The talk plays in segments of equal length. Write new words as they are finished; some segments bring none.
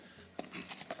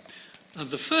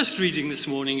The first reading this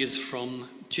morning is from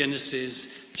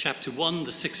Genesis chapter 1,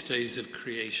 the 6 days of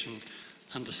creation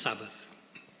and the Sabbath.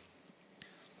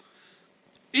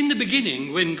 In the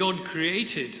beginning, when God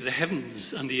created the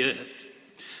heavens and the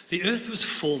earth was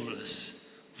formless,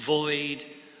 void,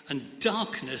 and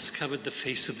darkness covered the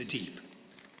face of the deep,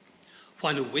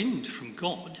 while a wind from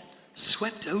God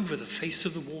swept over the face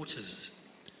of the waters.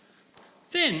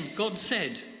 Then God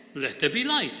said, "Let there be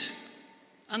light,"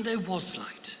 and there was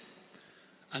light.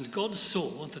 And God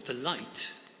saw that the light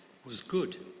was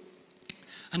good.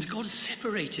 And God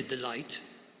separated the light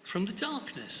from the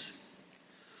darkness.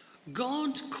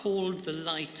 God called the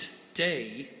light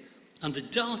day, and the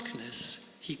darkness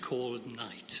he called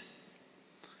night.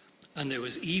 And there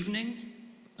was evening,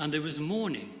 and there was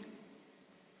morning,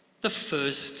 the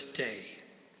first day.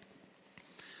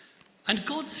 And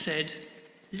God said,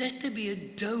 "Let there be a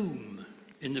dome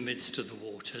in the midst of the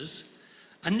waters,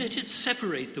 and let it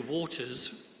separate the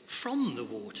waters from the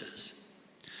waters."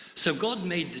 So God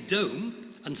made the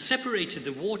dome and separated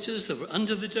the waters that were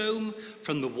under the dome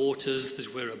from the waters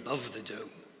that were above the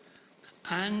dome.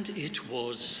 And it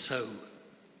was so.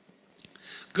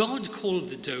 God called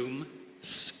the dome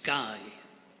sky.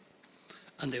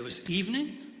 And there was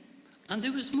evening, and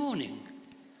there was morning,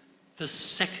 the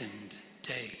second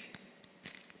day.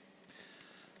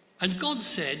 And God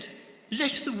said,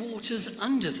 "Let the waters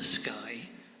under the sky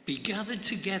be gathered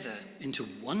together into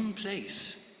one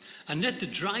place, and let the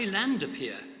dry land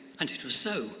appear." And it was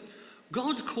so.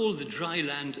 God called the dry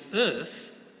land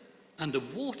earth, and the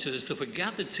waters that were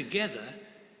gathered together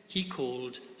he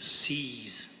called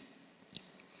seas.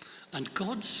 And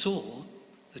God saw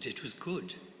that it was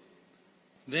good.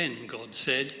 Then God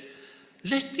said,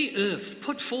 "Let the earth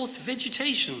put forth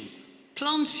vegetation,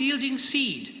 plants yielding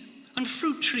seed, and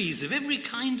fruit trees of every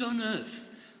kind on earth,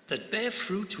 that bear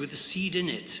fruit with a seed in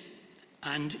it."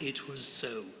 And it was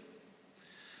so.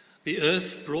 The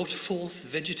earth brought forth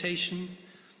vegetation,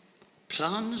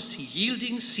 plants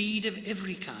yielding seed of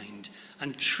every kind,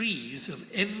 and trees of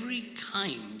every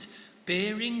kind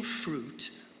bearing fruit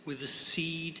with a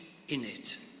seed in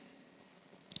it.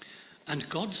 And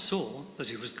God saw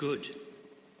that it was good.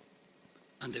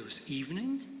 And there was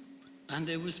evening, and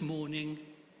there was morning,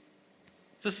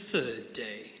 the third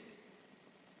day.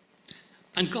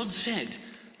 And God said,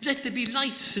 "Let there be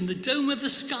lights in the dome of the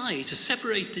sky to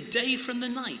separate the day from the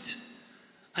night,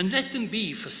 and let them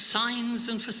be for signs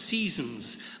and for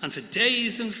seasons, and for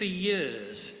days and for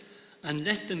years, and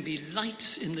let them be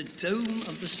lights in the dome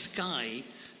of the sky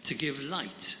to give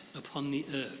light upon the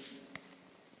earth."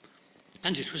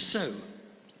 And it was so.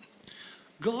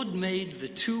 God made the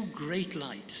two great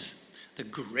lights, the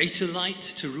greater light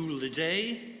to rule the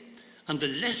day, and the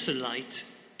lesser light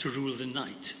to rule the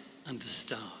night and the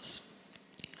stars.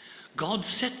 God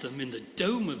set them in the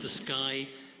dome of the sky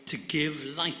to give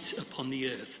light upon the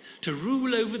earth, to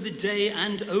rule over the day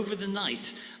and over the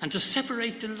night, and to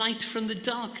separate the light from the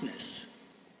darkness.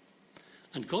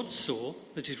 And God saw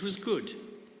that it was good.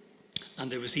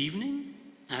 And there was evening,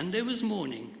 and there was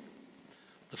morning,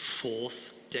 the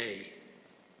fourth day.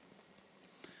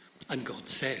 And God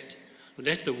said,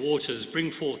 "Let the waters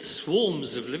bring forth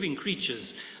swarms of living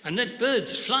creatures, and let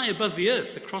birds fly above the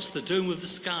earth across the dome of the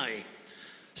sky."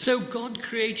 So God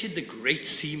created the great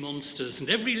sea monsters and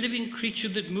every living creature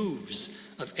that moves,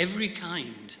 of every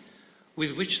kind,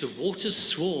 with which the waters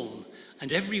swarm,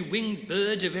 and every winged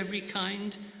bird of every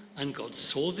kind. And God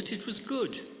saw that it was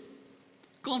good.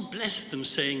 God blessed them,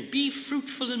 saying, "Be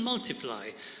fruitful and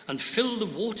multiply, and fill the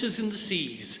waters in the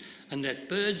seas, and let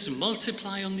birds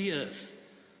multiply on the earth."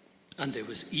 And there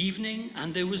was evening,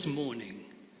 and there was morning,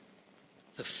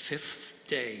 the fifth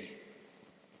day.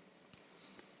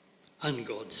 And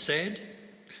God said,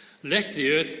 "Let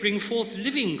the earth bring forth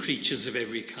living creatures of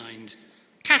every kind,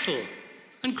 cattle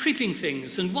and creeping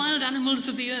things, and wild animals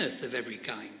of the earth of every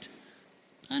kind."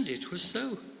 And it was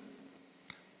so.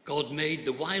 God made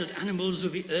the wild animals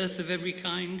of the earth of every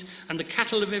kind, and the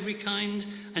cattle of every kind,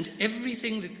 and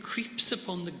everything that creeps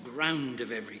upon the ground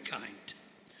of every kind.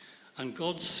 And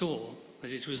God saw that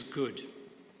it was good.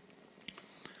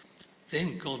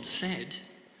 Then God said,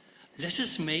 "Let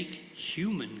us make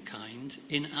humankind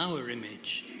in our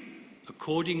image,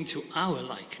 according to our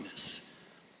likeness,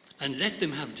 and let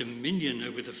them have dominion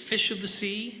over the fish of the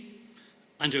sea,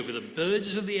 and over the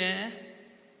birds of the air,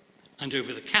 and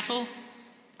over the cattle,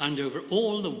 and over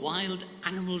all the wild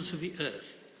animals of the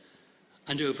earth,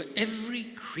 and over every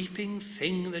creeping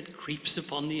thing that creeps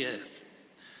upon the earth."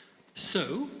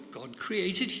 So God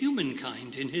created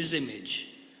humankind in his image.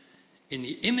 In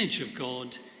the image of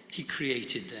God he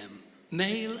created them.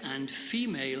 Male and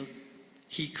female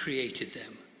he created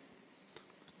them.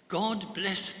 God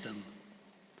blessed them.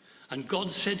 And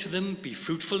God said to them, "Be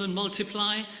fruitful and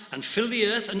multiply, and fill the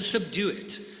earth and subdue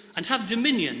it, and have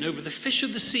dominion over the fish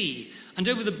of the sea, and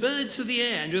over the birds of the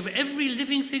air, and over every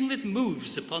living thing that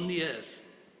moves upon the earth."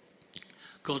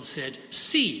 God said,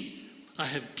 "See, I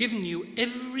have given you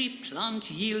every plant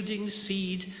yielding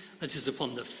seed that is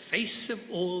upon the face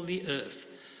of all the earth,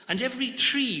 and every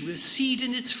tree with seed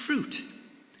in its fruit.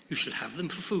 You shall have them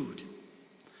for food.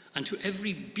 And to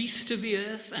every beast of the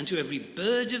earth, and to every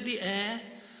bird of the air,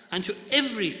 and to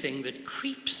everything that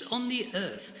creeps on the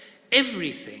earth,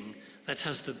 everything that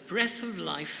has the breath of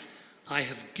life, I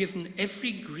have given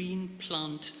every green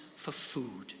plant for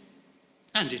food."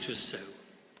 And it was so.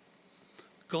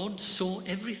 God saw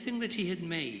everything that he had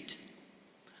made,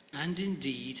 and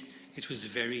indeed it was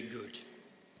very good.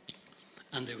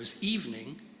 And there was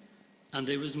evening, and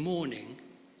there was morning,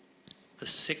 the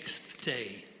sixth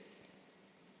day.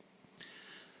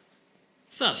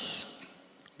 Thus,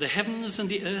 the heavens and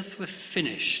the earth were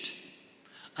finished,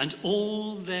 and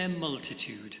all their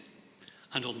multitude.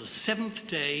 And on the seventh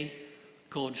day,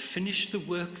 God finished the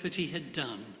work that he had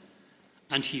done,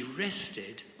 and he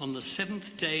rested on the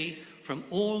seventh day from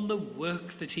all the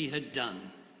work that he had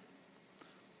done.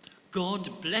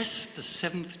 God blessed the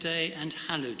seventh day and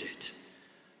hallowed it,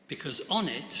 because on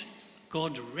it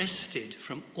God rested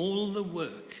from all the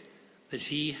work that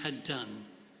he had done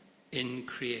in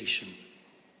creation.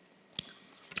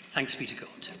 Thanks be to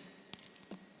God.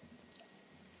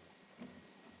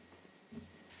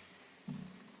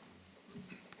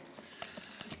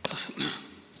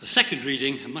 The second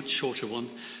reading, a much shorter one,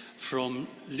 from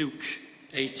Luke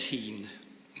 18.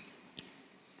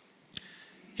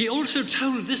 He also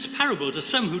told this parable to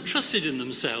some who trusted in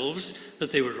themselves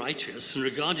that they were righteous and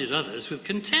regarded others with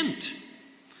contempt.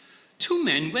 2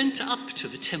 men went up to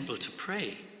the temple to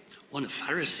pray, one a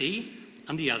Pharisee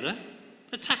and the other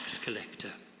a tax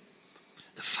collector.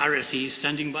 The Pharisee,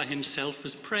 standing by himself,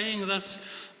 was praying thus: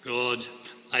 "God,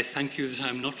 I thank you that I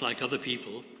am not like other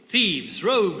people, thieves,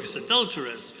 rogues,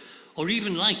 adulterers, or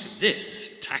even like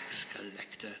this tax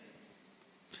collector.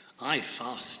 I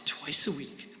fast twice a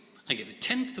week. I give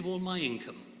 1/10 of all my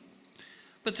income."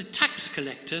 But the tax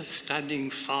collector, standing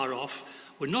far off,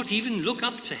 would not even look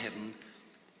up to heaven,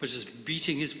 but was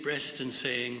beating his breast and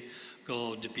saying,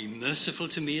 "God, be merciful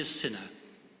to me, a sinner."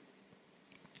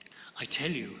 I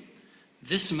tell you,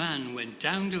 this man went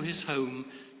down to his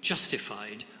home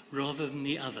justified rather than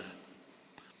the other.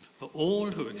 For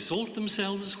all who exalt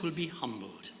themselves will be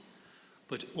humbled,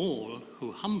 but all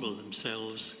who humble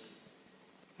themselves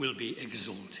will be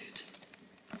exalted.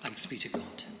 Thanks be to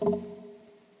God.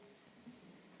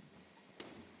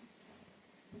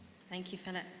 Thank you,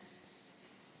 Philip.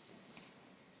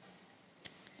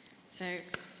 So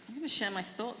I'm going to share my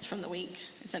thoughts from the week,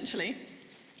 essentially.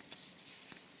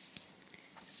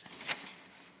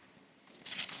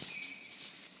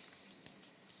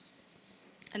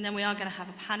 And then we are going to have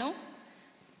a panel.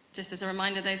 Just as a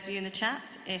reminder, those of you in the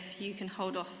chat, if you can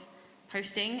hold off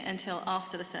posting until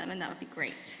after the sermon, that would be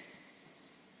great.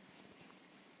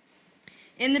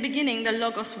 In the beginning, the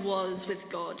Logos was with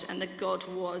God, and the God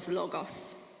was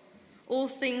Logos. All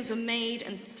things were made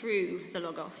and through the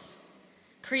Logos,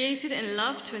 created in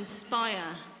love to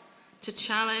inspire, to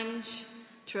challenge,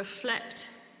 to reflect,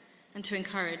 and to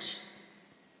encourage.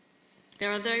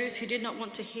 There are those who did not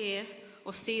want to hear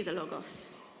or see the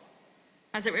Logos,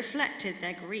 as it reflected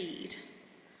their greed,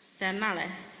 their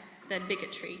malice, their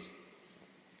bigotry.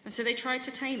 And so they tried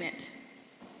to tame it,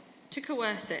 to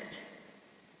coerce it,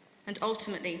 and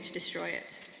ultimately to destroy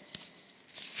it.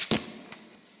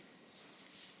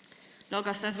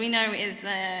 Logos, as we know, is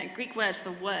the Greek word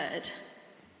for word.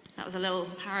 That was a little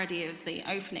parody of the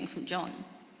opening from John.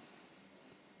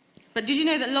 But did you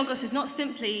know that Logos is not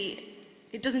simply,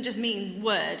 it doesn't just mean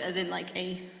word, as in like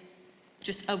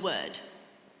just a word.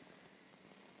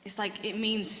 It's like it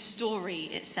means story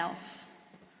itself.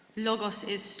 Logos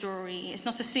is story. It's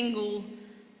not a single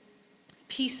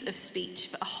piece of speech,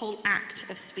 but a whole act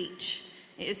of speech.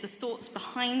 It is the thoughts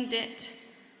behind it,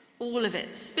 all of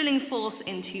it, spilling forth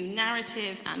into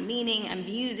narrative and meaning and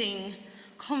musing,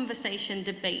 conversation,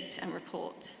 debate, and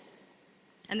report.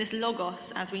 And this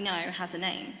Logos, as we know, has a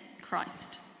name: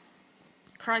 Christ.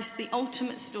 Christ, the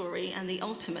ultimate story and the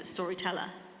ultimate storyteller.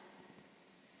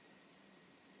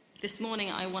 This morning,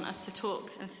 I want us to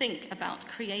talk and think about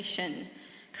creation,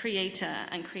 creator,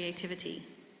 and creativity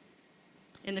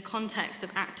in the context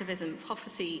of activism,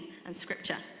 prophecy, and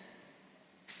scripture.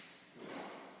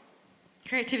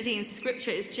 Creativity in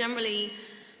scripture is generally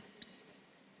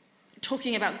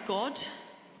talking about God,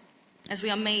 as we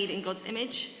are made in God's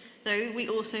image, though, we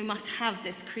also must have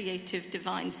this creative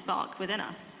divine spark within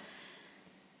us.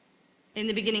 In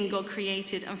the beginning, God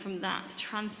created, and from that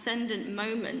transcendent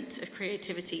moment of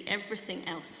creativity, everything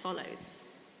else follows.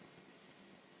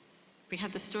 We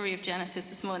had the story of Genesis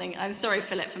this morning. I'm sorry,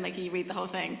 Philip, for making you read the whole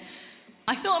thing.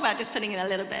 I thought about just putting in a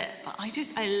little bit, but I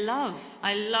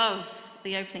love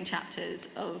the opening chapters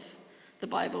of the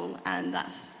Bible, and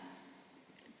that's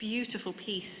a beautiful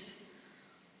piece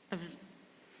of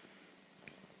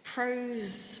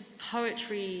prose,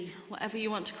 poetry, whatever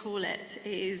you want to call it.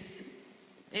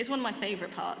 It's one of my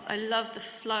favorite parts. I love the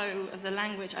flow of the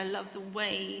language. I love the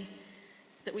way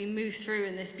that we move through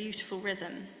in this beautiful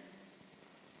rhythm.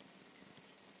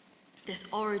 This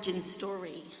origin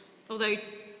story, although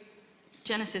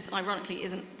Genesis, ironically,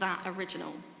 isn't that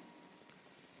original.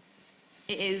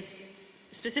 It is,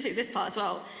 specifically this part as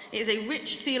well, it is a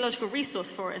rich theological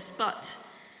resource for us, but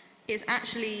it's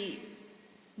actually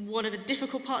one of the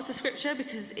difficult parts of Scripture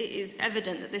because it is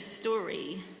evident that this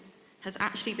story has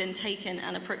actually been taken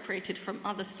and appropriated from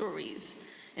other stories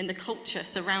in the culture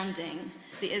surrounding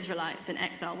the Israelites in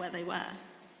exile where they were.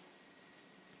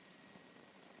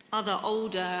 Other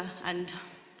older and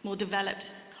more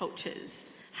developed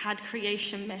cultures had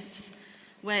creation myths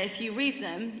where if you read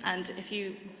them, and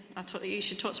you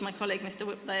should talk to my colleague,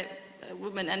 Mr.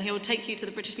 Woodman, and he'll take you to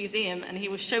the British Museum and he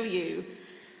will show you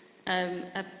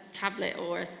a tablet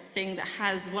or a thing that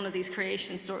has one of these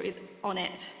creation stories on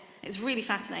it. It's really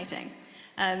fascinating.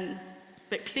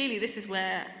 But clearly this is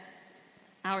where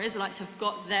our Israelites have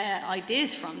got their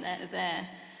ideas from, their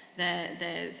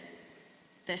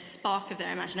spark of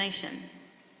their imagination.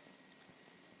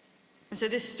 And so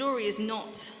this story is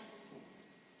not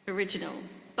original,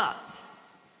 but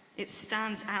it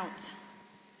stands out.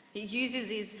 It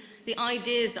uses the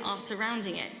ideas that are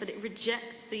surrounding it, but it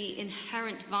rejects the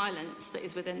inherent violence that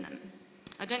is within them.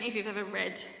 I don't know if you've ever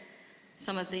read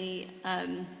some of the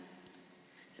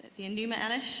Enuma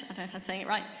Elish, I don't know if I'm saying it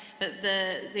right, but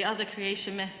the other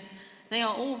creation myths, they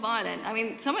are all violent. I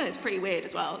mean, some of it's pretty weird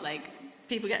as well, like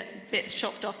people get bits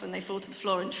chopped off and they fall to the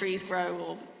floor and trees grow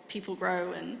or people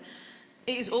grow, and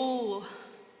it is all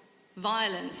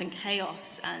violence and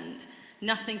chaos, and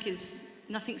nothing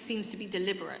seems to be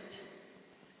deliberate.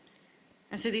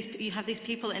 And so you have these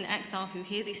people in exile who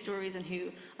hear these stories and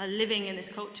who are living in this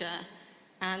culture,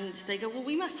 and they go, well,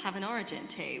 we must have an origin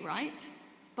too, right?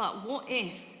 But what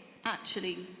if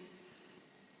actually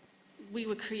we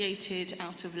were created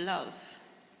out of love?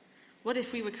 What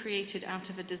if we were created out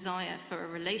of a desire for a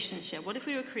relationship? What if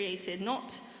we were created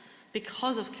not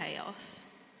because of chaos,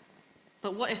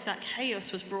 but what if that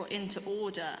chaos was brought into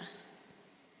order?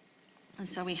 And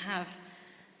so we have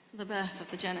the birth of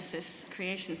the Genesis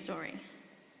creation story.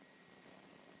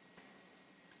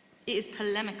 It is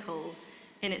polemical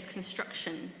in its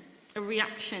construction, a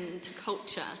reaction to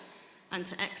culture and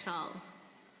to exile,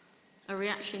 a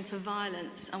reaction to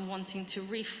violence and wanting to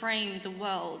reframe the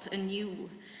world anew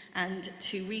and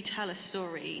to retell a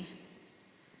story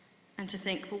and to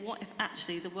think, well, what if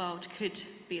actually the world could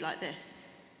be like this?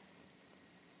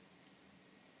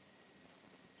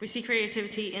 We see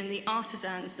creativity in the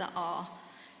artisans that are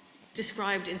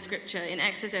described in Scripture. In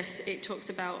Exodus, it talks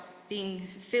about being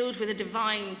filled with a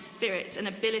divine spirit, an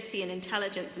ability and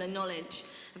intelligence and a knowledge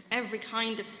of every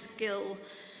kind of skill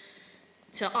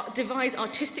to devise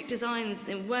artistic designs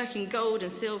in working gold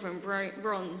and silver and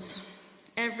bronze,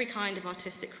 every kind of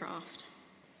artistic craft.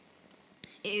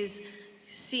 It is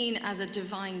seen as a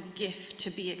divine gift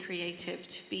to be a creative,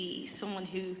 to be someone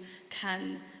who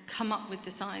can come up with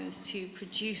designs, to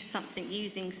produce something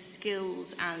using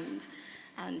skills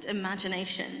and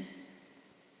imagination.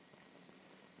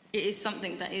 It is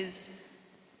something that is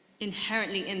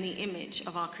inherently in the image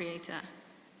of our Creator.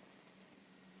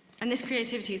 And this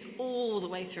creativity is all the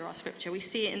way through our Scripture. We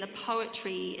see it in the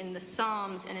poetry, in the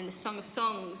Psalms, and in the Song of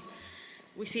Songs.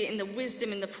 We see it in the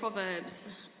wisdom in the Proverbs.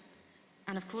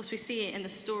 And of course, we see it in the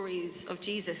stories of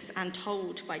Jesus and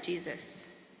told by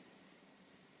Jesus.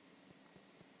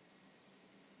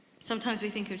 Sometimes we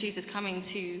think of Jesus coming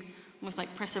to almost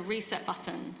like press a reset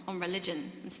button on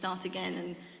religion and start again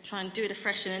and try and do it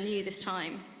afresh and anew this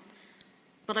time.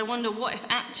 But I wonder, what if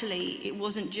actually it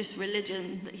wasn't just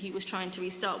religion that he was trying to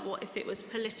restart? What if it was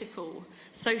political,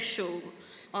 social,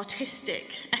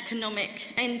 artistic,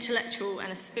 economic, intellectual,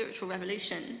 and a spiritual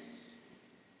revolution?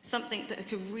 Something that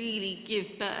could really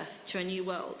give birth to a new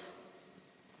world.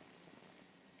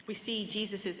 We see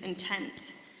Jesus'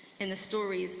 intent in the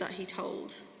stories that he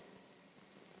told.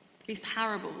 These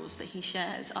parables that he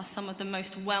shares are some of the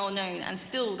most well-known and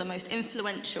still the most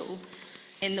influential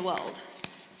in the world.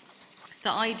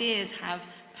 The ideas have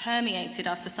permeated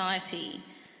our society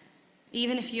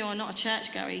Even if you are not a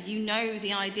churchgoer, you know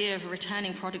the idea of a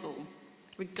returning prodigal,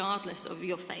 regardless of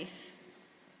your faith.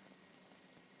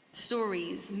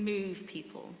 Stories move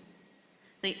people.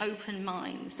 They open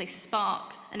minds. They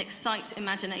spark and excite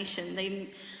imagination. They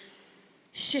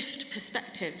shift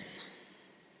perspectives.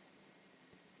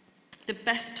 The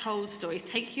best told stories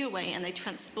take you away and they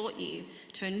transport you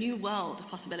to a new world of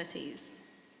possibilities.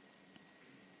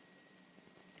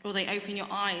 Or they open your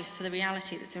eyes to the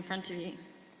reality that's in front of you.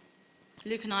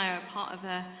 Luke and I are part of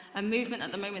a movement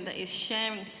at the moment that is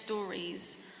sharing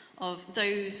stories of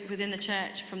those within the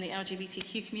church from the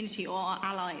LGBTQ community or our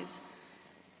allies.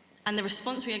 And the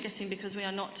response we are getting, because we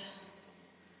are not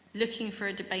looking for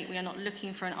a debate, we are not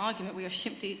looking for an argument, we are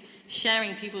simply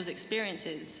sharing people's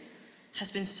experiences,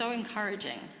 has been so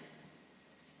encouraging.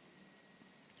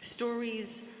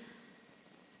 Stories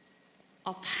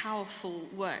are powerful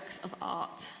works of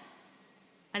art.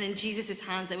 And in Jesus'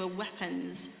 hands, they were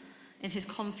weapons in his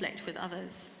conflict with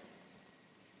others.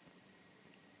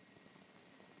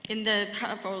 In the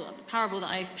parable that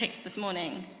I picked this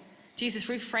morning, Jesus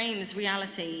reframes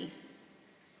reality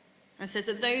and says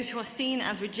that those who are seen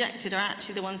as rejected are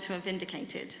actually the ones who are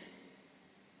vindicated.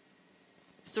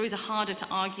 Stories are harder to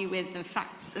argue with than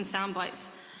facts and sound bites,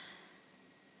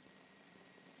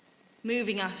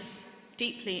 moving us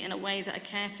deeply in a way that a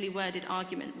carefully worded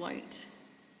argument won't.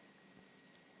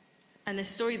 And the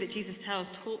story that Jesus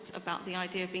tells talks about the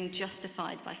idea of being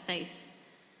justified by faith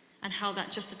and how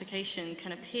that justification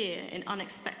can appear in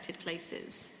unexpected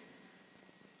places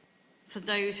for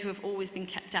those who have always been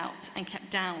kept out and kept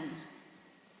down.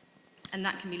 And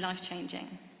that can be life-changing.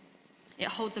 It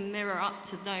holds a mirror up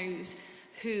to those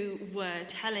who were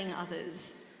telling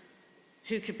others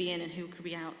who could be in and who could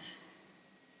be out,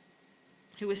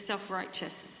 who were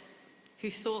self-righteous,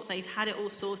 who thought they'd had it all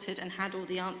sorted and had all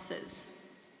the answers.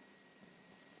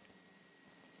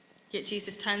 Yet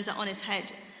Jesus turns that on his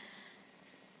head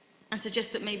and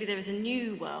suggests that maybe there is a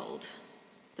new world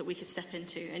that we could step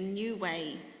into, a new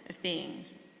way of being.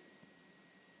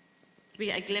 We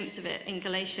get a glimpse of it in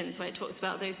Galatians, where it talks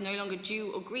about those no longer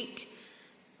Jew or Greek,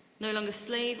 no longer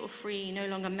slave or free, no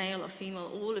longer male or female.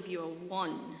 All of you are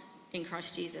one in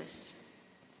Christ Jesus.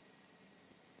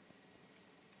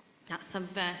 That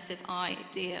subversive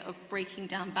idea of breaking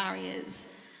down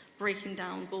barriers, breaking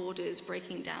down borders,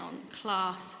 breaking down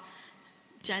class,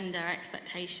 gender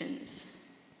expectations.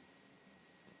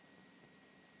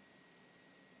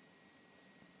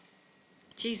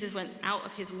 Jesus went out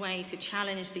of his way to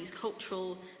challenge these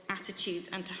cultural attitudes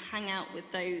and to hang out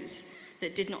with those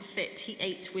that did not fit. He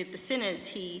ate with the sinners.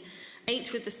 He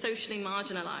ate with the socially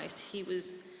marginalized. He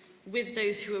was with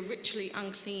those who were ritually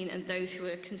unclean and those who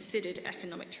were considered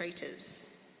economic traitors.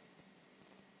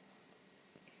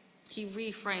 He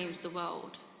reframes the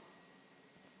world.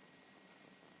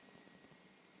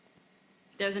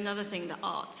 There's another thing that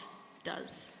art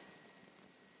does,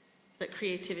 that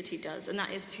creativity does, and that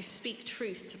is to speak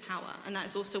truth to power. And that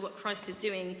is also what Christ is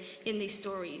doing in these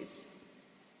stories.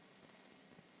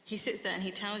 He sits there and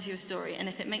he tells you a story, and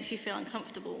if it makes you feel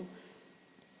uncomfortable,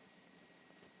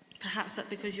 perhaps that's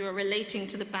because you are relating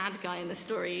to the bad guy in the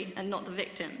story and not the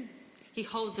victim. He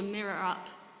holds a mirror up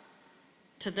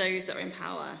to those that are in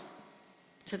power,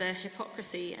 to their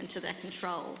hypocrisy and to their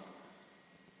control.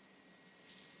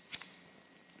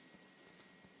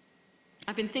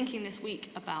 I've been thinking this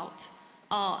week about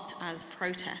art as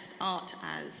protest, art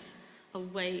as a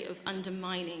way of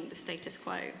undermining the status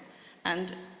quo.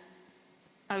 And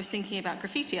I was thinking about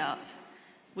graffiti art.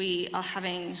 We are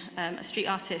having a street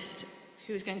artist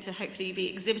who is going to hopefully be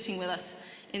exhibiting with us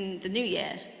in the new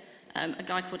year, a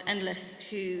guy called Endless,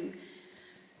 who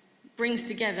brings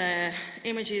together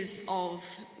images of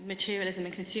materialism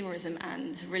and consumerism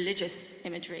and religious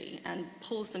imagery and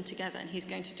pulls them together. And he's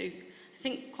going to do, I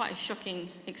think, quite a shocking,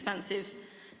 expansive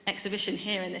exhibition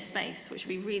here in this space, which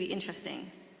will be really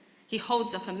interesting. He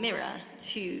holds up a mirror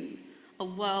to a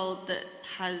world that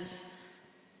has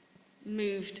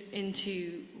moved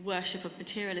into worship of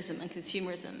materialism and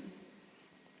consumerism.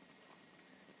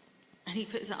 And he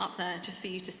puts it up there just for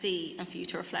you to see and for you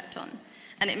to reflect on.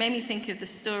 And it made me think of the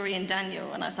story in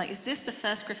Daniel, and I was like, is this the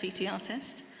first graffiti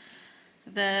artist?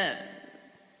 The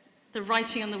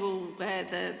writing on the wall where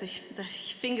the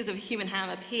fingers of a human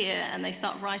hand appear and they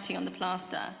start writing on the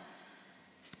plaster.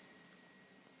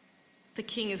 The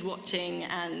king is watching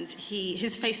and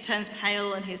his face turns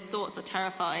pale and his thoughts are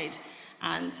terrified,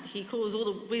 and he calls all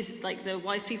the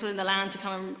wise people in the land to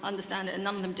come and understand it, and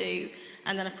none of them do.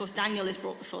 And then, of course, Daniel is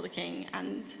brought before the king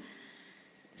and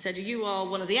said, you are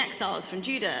one of the exiles from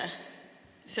Judah,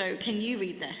 so can you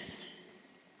read this?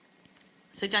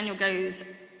 So Daniel goes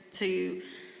to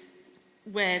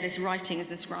where this writing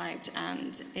is inscribed,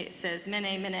 and it says,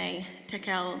 Mene, Mene,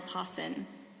 Tekel, Parsin.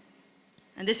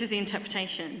 And this is the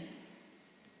interpretation.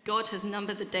 God has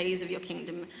numbered the days of your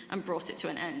kingdom and brought it to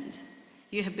an end.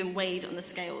 You have been weighed on the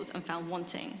scales and found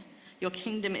wanting. Your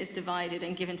kingdom is divided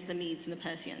and given to the Medes and the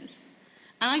Persians.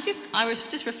 And I was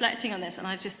just reflecting on this, and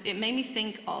it made me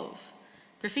think of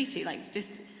graffiti, like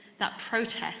just that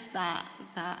protest, that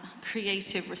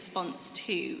creative response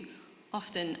to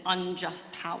often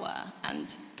unjust power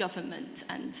and government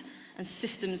and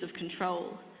systems of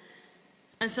control.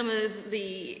 And some of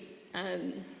the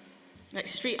like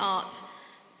street art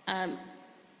and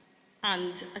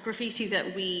graffiti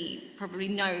that we probably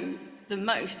know the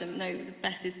most and know the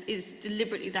best is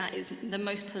deliberately that is the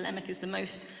most polemic, is the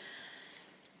most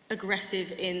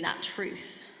aggressive in that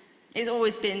truth. It's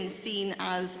always been seen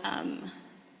as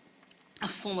a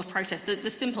form of protest. The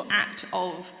simple act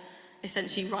of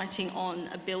essentially writing on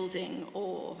a building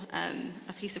or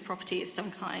a piece of property of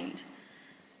some kind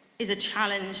is a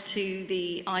challenge to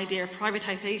the idea of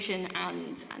privatization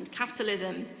and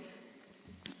capitalism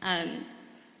and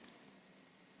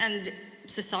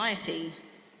society.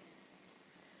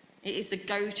 It is the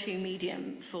go-to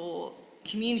medium for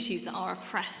communities that are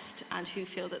oppressed and who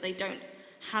feel that they don't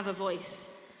have a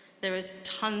voice. There is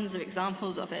tons of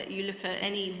examples of it. You look at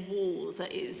any wall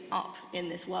that is up in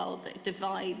this world that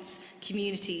divides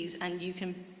communities, and you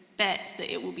can bet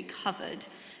that it will be covered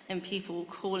in people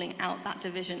calling out that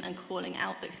division and calling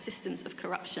out those systems of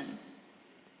corruption.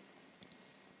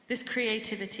 This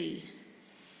creativity,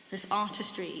 this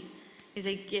artistry, is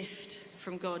a gift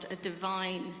from God, a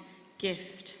divine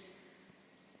gift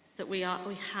that we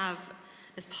have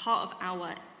as part of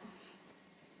our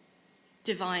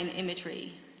divine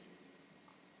imagery.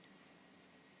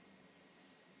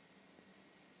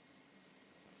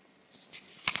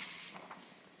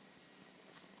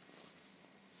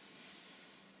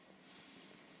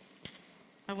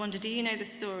 I wonder, do you know the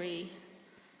story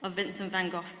of Vincent van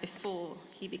Gogh before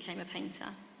he became a painter?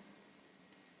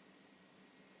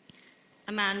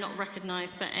 A man not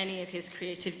recognized for any of his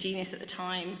creative genius at the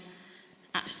time,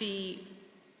 actually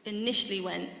initially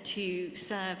went to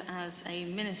serve as a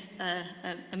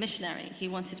missionary. He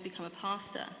wanted to become a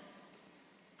pastor.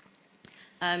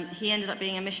 He ended up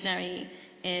being a missionary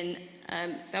in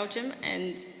Belgium,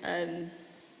 and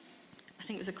I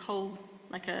think it was a coal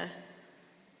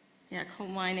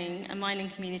mining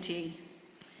community.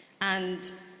 And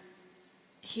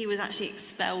he was actually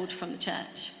expelled from the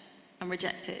church and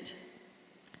rejected.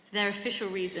 Their official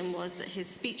reason was that his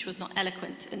speech was not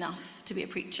eloquent enough to be a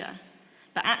preacher.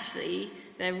 But actually,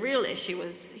 their real issue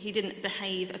was he didn't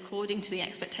behave according to the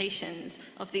expectations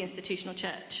of the institutional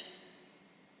church.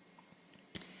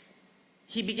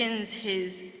 He begins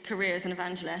his career as an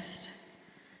evangelist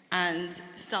and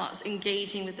starts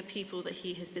engaging with the people that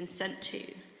he has been sent to.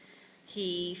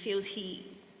 He feels he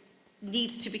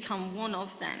needs to become one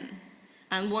of them,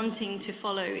 and wanting to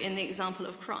follow in the example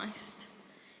of Christ,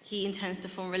 he intends to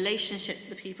form relationships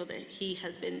with the people that he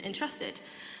has been entrusted.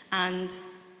 And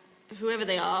whoever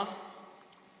they are,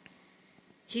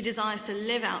 he desires to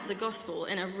live out the gospel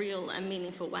in a real and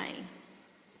meaningful way.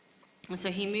 And so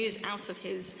he moves out of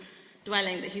his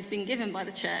dwelling that he's been given by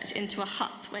the church into a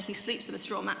hut where he sleeps with a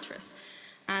straw mattress,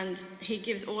 and he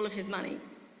gives all of his money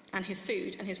and his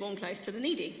food and his warm clothes to the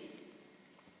needy.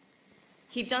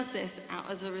 He does this out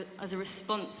as a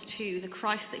response to the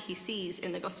Christ that he sees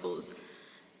in the Gospels,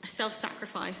 a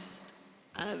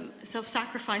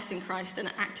self-sacrificing Christ and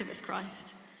an activist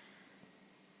Christ.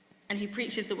 And he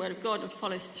preaches the word of God and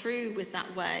follows through with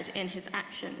that word in his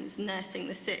actions, nursing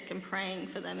the sick and praying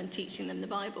for them and teaching them the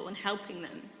Bible and helping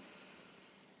them.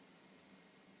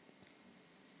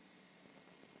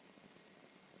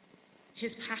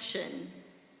 His passion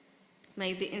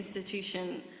made the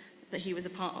institution that he was a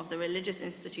part of, the religious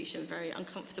institution, very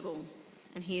uncomfortable,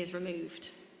 and he is removed.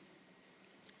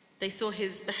 They saw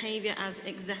his behavior as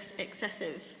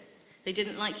excessive. They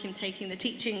didn't like him taking the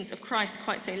teachings of Christ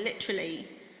quite so literally,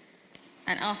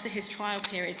 and after his trial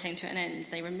period came to an end,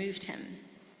 they removed him.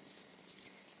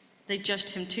 They judged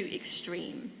him too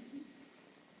extreme.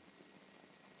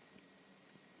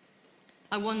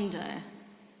 I wonder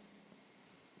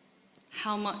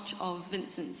how much of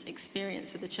Vincent's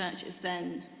experience with the church is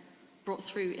then brought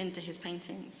through into his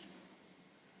paintings.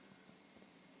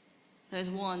 There's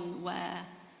one where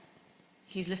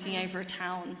he's looking over a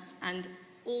town and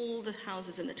all the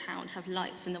houses in the town have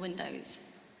lights in the windows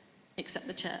except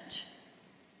the church.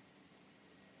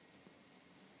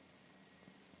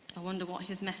 I wonder what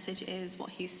his message is, what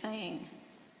he's saying.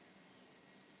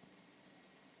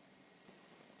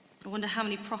 I wonder how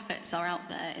many prophets are out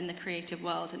there in the creative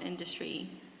world and industry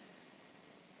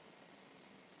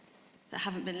that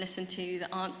haven't been listened to, that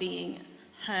aren't being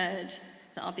heard,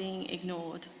 that are being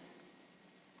ignored.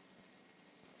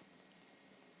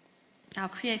 Our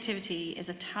creativity is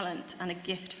a talent and a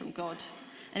gift from God.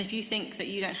 And if you think that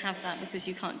you don't have that because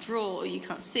you can't draw, or you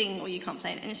can't sing, or you can't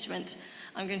play an instrument,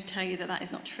 I'm going to tell you that that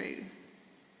is not true.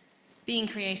 Being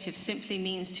creative simply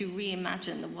means to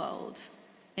reimagine the world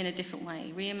in a different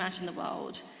way, reimagine the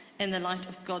world in the light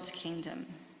of God's kingdom.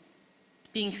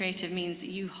 Being creative means that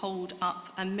you hold up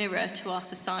a mirror to our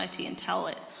society and tell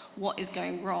it what is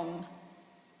going wrong.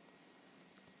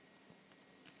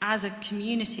 As a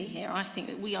community here, I think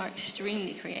that we are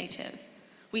extremely creative.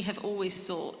 We have always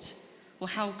thought, well,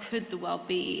 how could the world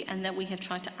be? And then we have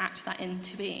tried to act that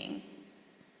into being.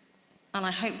 And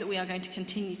I hope that we are going to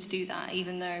continue to do that,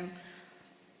 even though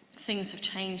things have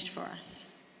changed for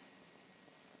us.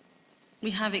 We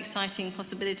have exciting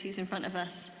possibilities in front of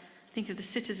us. Think of the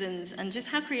citizens and just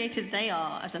how creative they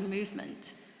are as a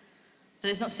movement. That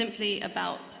it's not simply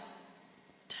about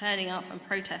turning up and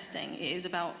protesting. It is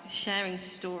about sharing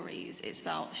stories. It's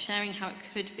about sharing how it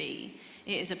could be.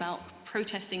 It is about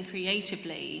protesting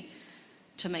creatively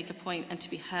to make a point and to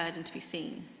be heard and to be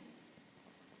seen.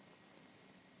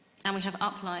 And we have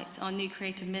Uplight, our new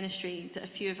creative ministry that a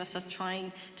few of us are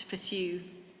trying to pursue.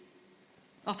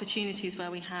 Opportunities where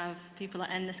we have people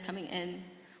like Endless coming in.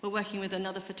 We're working with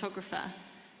another photographer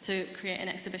to create an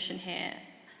exhibition here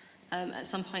at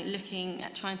some point, looking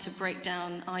at trying to break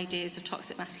down ideas of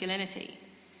toxic masculinity.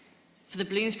 For the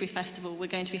Bloomsbury Festival, we're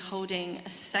going to be holding a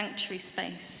sanctuary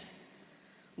space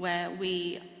where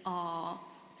we are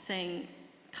saying,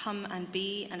 come and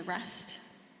be and rest.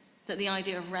 That the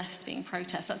idea of rest being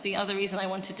protest, that's the other reason I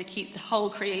wanted to keep the whole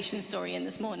creation story in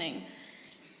this morning.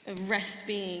 Of rest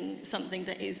being something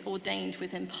that is ordained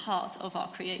within part of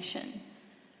our creation.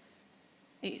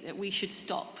 That we should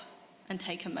stop and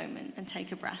take a moment and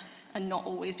take a breath and not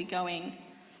always be going.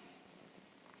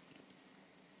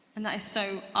 And that is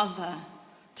so other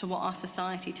to what our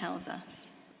society tells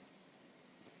us.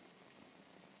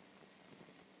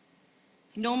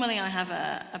 Normally I have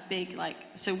a big,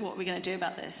 so what are we going to do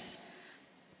about this?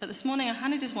 But this morning I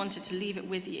kind of just wanted to leave it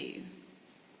with you,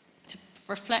 to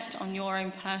reflect on your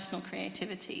own personal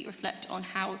creativity, reflect on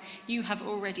how you have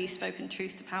already spoken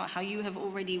truth to power, how you have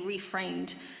already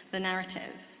reframed the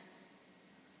narrative.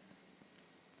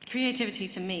 Creativity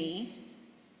to me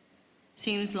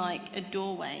seems like a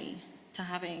doorway to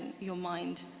having your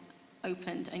mind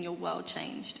opened and your world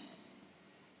changed.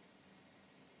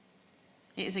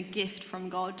 It is a gift from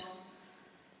God,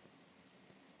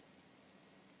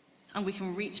 and we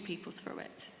can reach people through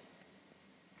it.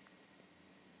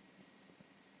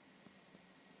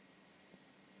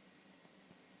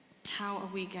 How are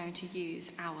we going to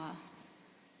use our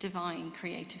divine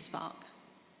creative spark?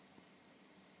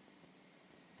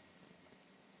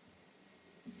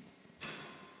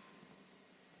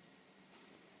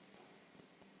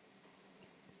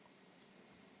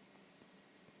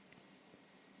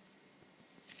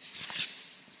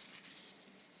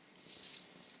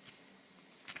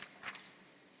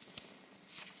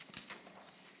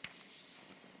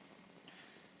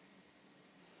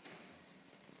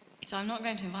 So I'm not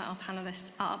going to invite our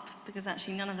panelists up because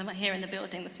actually none of them are here in the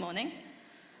building this morning.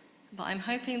 But I'm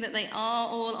hoping that they are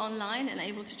all online and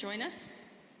able to join us.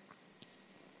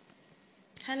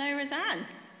 Hello, Roseanne.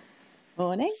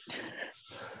 Morning.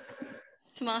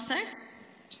 Tommaso.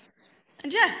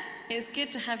 And Jeff. It's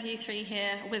good to have you three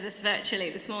here with us virtually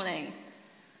this morning.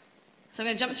 So I'm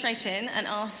going to jump straight in and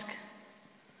ask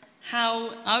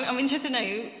I'm interested to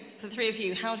know, the three of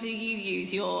you, how do you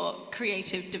use your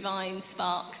creative divine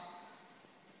spark?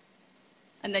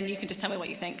 And then you can just tell me what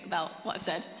you think about what I've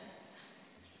said.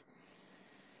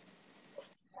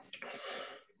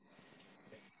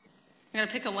 I'm going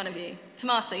to pick on one of you.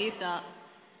 Tommaso, you start.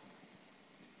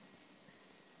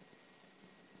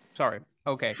 Sorry.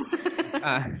 Okay.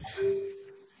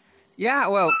 Yeah.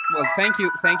 Well. Thank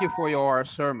you for your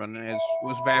sermon. It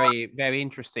was very, very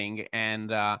interesting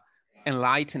and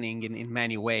enlightening in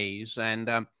many ways.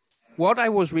 And what I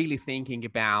was really thinking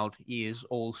about is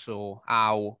also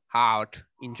how art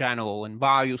in general and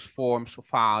various forms of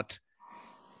art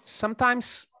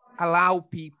sometimes allow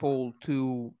people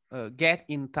to get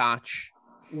in touch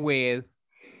with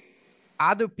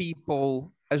other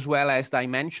people as well as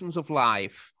dimensions of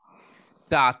life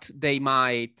that they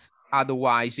might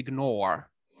otherwise ignore.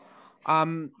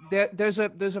 There's a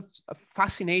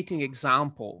fascinating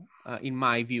example in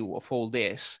my view of all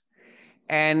this.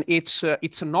 And it's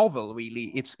a novel,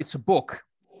 really. It's a book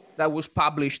that was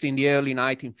published in the early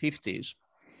 1950s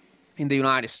in the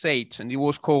United States, and it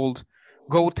was called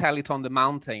Go Tell It on the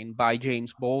Mountain by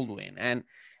James Baldwin. And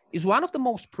is one of the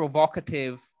most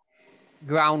provocative,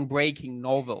 groundbreaking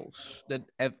novels that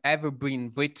have ever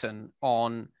been written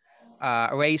on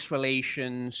race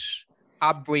relations,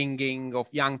 upbringing of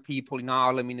young people in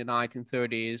Harlem in the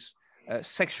 1930s,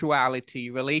 sexuality,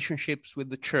 relationships with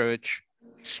the church,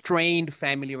 strained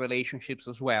family relationships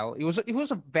as well. It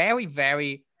was a very,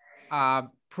 very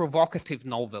provocative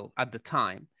novel at the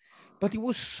time, but it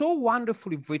was so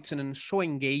wonderfully written and so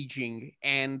engaging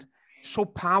and so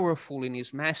powerful in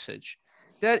his message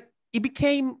that it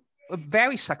became a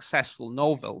very successful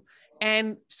novel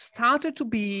and started to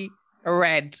be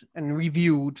read and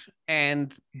reviewed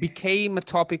and became a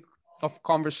topic of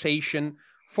conversation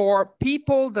for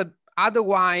people that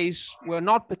otherwise were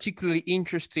not particularly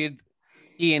interested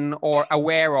in or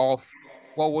aware of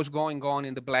what was going on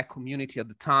in the Black community at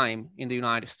the time in the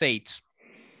United States.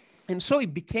 And so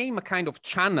it became a kind of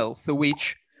channel through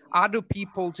which other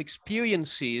people's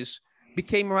experiences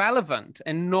became relevant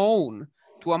and known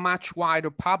to a much wider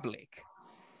public.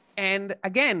 And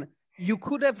again, you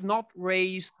could have not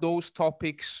raised those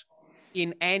topics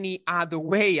in any other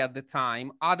way at the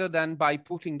time, other than by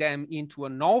putting them into a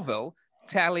novel,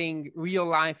 telling real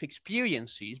life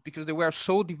experiences, because they were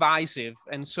so divisive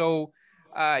and so,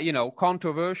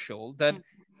 controversial that,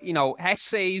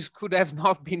 essays could have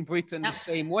not been written the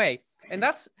same way. And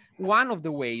that's one of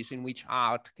the ways in which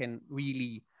art can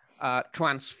really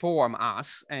transform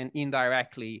us and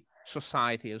indirectly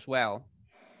society as well.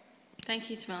 Thank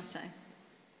you, Tommaso.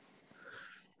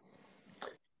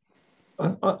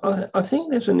 I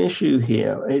think there's an issue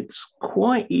here. It's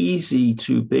quite easy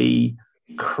to be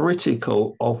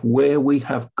critical of where we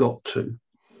have got to.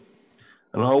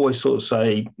 And I always sort of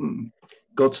say,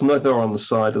 God's never on the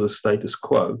side of the status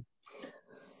quo.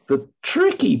 The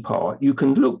tricky part, you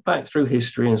can look back through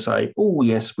history and say, oh,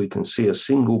 yes, we can see a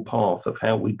single path of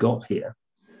how we got here.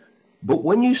 But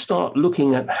when you start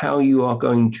looking at how you are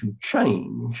going to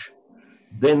change,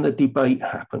 then the debate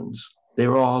happens.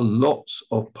 There are lots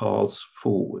of paths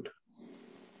forward.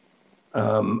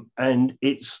 And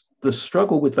it's the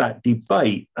struggle with that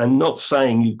debate, and not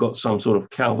saying you've got some sort of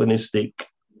Calvinistic,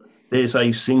 there's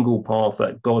a single path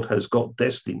that God has got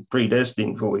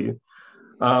predestined for you.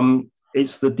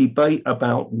 It's the debate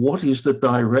about what is the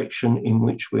direction in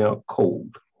which we are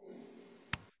called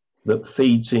that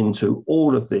feeds into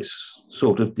all of this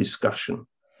sort of discussion.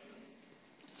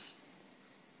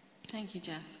 Thank you,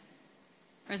 Jeff.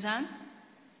 Roseanne?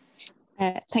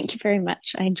 Thank you very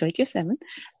much. I enjoyed your sermon.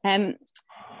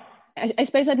 I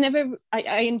suppose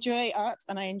I enjoy art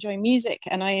and I enjoy music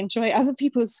and I enjoy other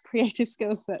people's creative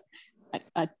skills that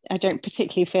I don't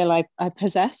particularly feel I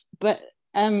possess, but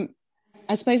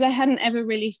I suppose I hadn't ever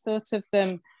really thought of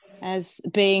them as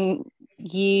being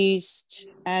used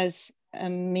as a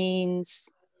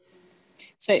means.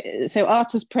 So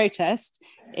art as protest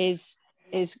is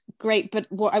great, but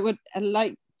what I would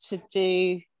like to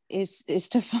do is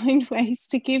to find ways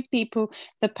to give people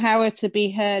the power to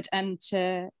be heard and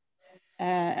to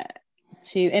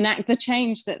enact the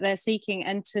change that they're seeking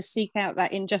and to seek out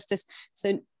that injustice.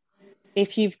 So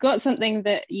if you've got something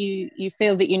that you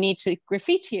feel that you need to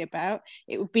graffiti about,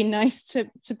 it would be nice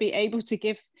to be able to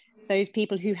give those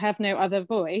people who have no other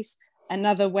voice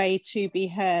another way to be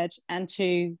heard and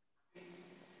to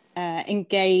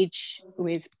engage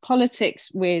with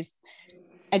politics, with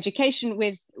education,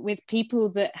 with people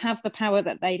that have the power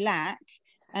that they lack.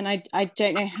 And I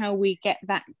don't know how we get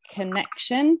that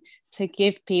connection to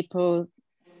give people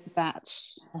that.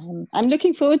 I'm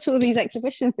looking forward to all these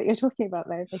exhibitions that you're talking about,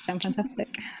 though. They sound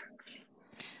fantastic.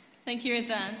 Thank you,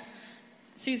 Roseanne.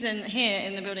 Susan here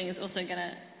in the building is also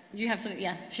you have something,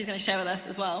 she's going to share with us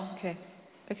as well. Okay.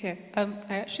 I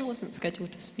actually wasn't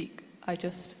scheduled to speak. I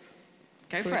just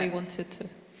really wanted to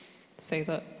say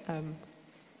that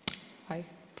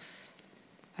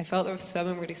I felt the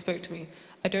sermon really spoke to me.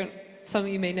 Some of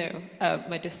you may know,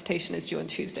 my dissertation is due on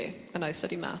Tuesday, and I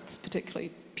study maths,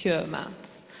 particularly pure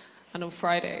maths. And on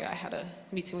Friday, I had a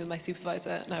meeting with my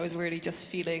supervisor, and I was really just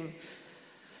feeling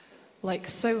like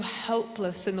so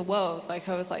helpless in the world. Like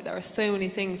I was like, there are so many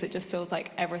things, it just feels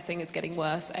like everything is getting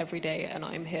worse every day, and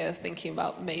I'm here thinking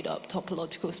about made-up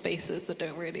topological spaces that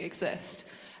don't really exist.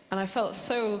 And I felt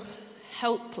so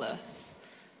helpless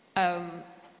and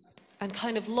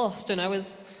kind of lost, and I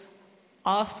was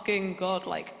asking God,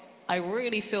 like, I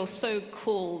really feel so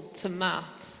called to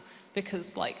maths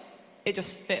because like it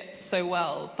just fits so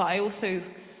well, but I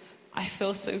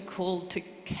feel so called to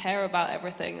care about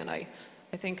everything, and I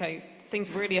think things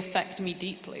really affect me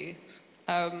deeply,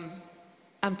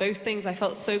 and both things I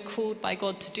felt so called by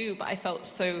God to do, but I felt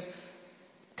so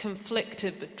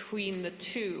conflicted between the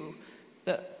two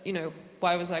that,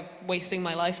 why was I wasting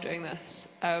my life doing this?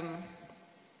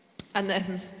 And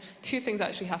then two things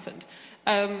actually happened.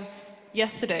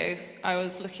 Yesterday, I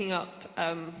was looking up,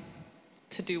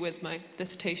 to do with my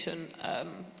dissertation,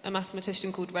 a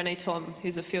mathematician called René Thom,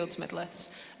 who's a Fields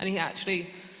medalist, and he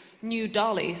actually knew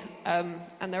Dali,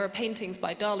 and there are paintings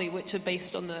by Dali which are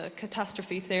based on the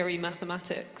catastrophe theory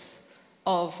mathematics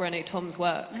of René Thom's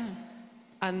work.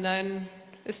 And then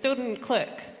it still didn't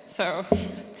click. So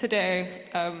today,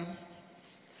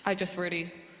 I just really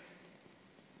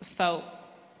felt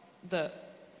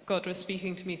that God was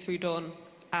speaking to me through Dawn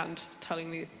and telling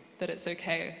me that it's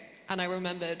okay. And I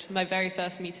remembered my very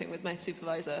first meeting with my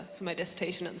supervisor for my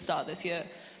dissertation at the start of this year.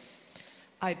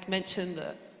 I'd mentioned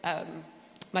that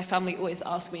my family always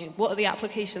asked me, what are the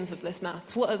applications of this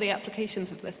maths? What are the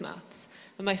applications of this maths?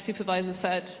 And my supervisor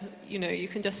said, you know, you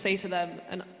can just say to them,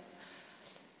 and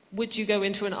would you go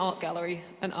into an art gallery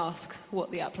and ask what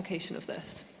the application of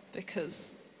this?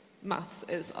 Because maths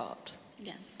is art.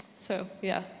 Yes. So,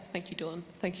 yeah, thank you, Dawn.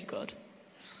 Thank you, God.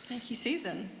 Thank you,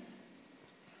 Susan.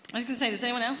 I was going to say, does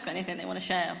anyone else got anything they want to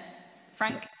share?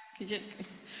 Frank, could you?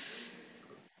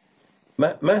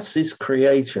 Maths is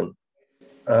creation,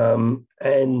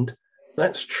 and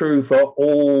that's true for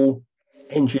all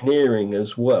engineering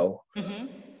as well.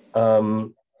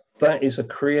 That is a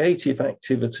creative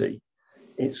activity.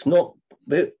 It's not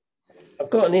that. I've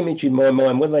got an image in my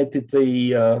mind when they did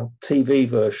the TV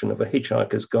version of A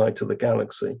Hitchhiker's Guide to the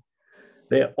Galaxy.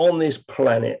 They're on this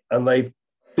planet and they've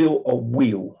built a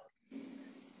wheel.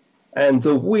 And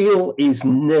the wheel is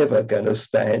never going to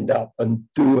stand up and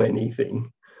do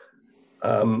anything.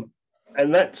 And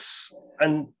that's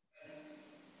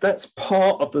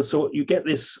part of the sort, you get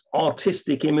this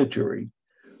artistic imagery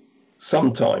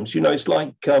sometimes. You know, it's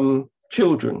like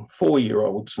children,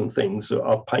 4-year-olds and things that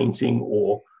are painting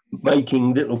or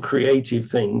making little creative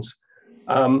things.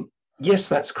 Yes,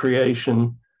 that's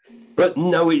creation, but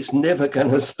no, it's never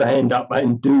going to stand up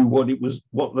and do what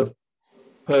the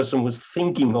person was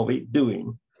thinking of it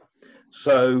doing.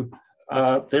 So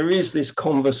there is this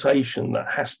conversation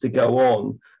that has to go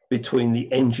on between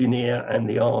the engineer and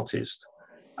the artist.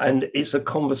 And it's a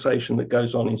conversation that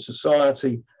goes on in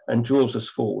society and draws us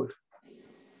forward.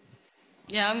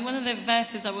 Yeah, one of the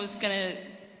verses I was going to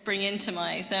bring into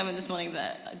my sermon this morning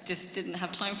that I just didn't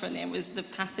have time for in the end was the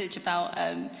passage about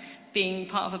being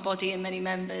part of a body and many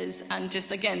members, and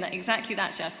just again exactly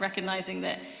that, Jeff, recognizing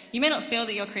that you may not feel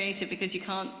that you're creative because you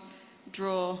can't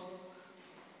draw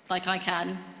like I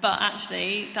can, but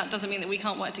actually that doesn't mean that we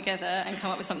can't work together and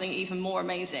come up with something even more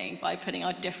amazing by putting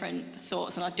our different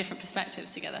thoughts and our different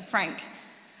perspectives together. Frank?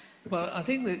 Well, I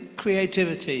think that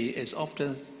creativity is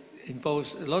often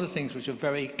involves a lot of things which are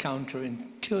very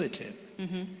counterintuitive.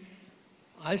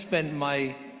 I spent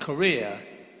my career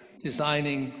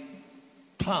designing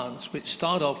plants which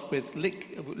start off with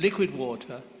liquid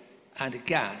water and a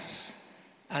gas,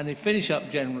 and they finish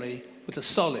up generally with a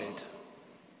solid.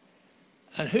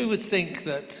 And who would think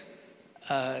that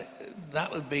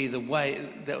that would be the way,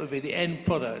 that would be the end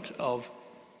product of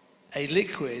a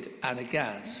liquid and a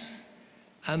gas?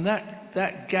 And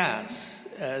that gas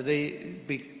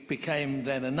became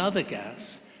then another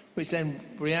gas, which then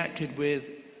reacted with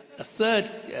a third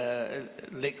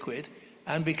liquid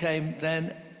and became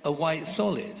then a white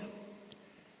solid.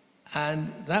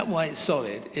 And that white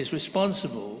solid is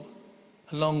responsible,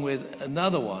 along with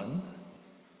another one,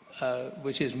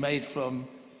 which is made from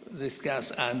this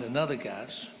gas and another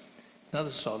gas,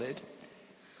 another solid,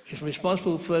 is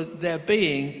responsible for there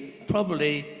being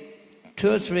probably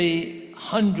 200 or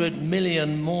 300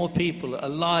 million more people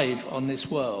alive on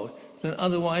this world than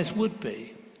otherwise would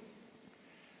be.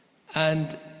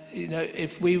 And you know,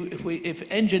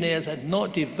 if engineers had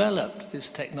not developed this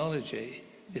technology,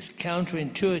 this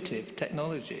counterintuitive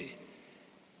technology,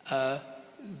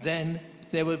 then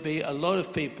there would be a lot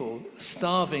of people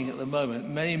starving at the moment,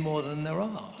 many more than there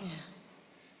are. Yeah.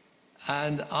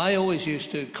 And I always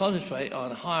used to concentrate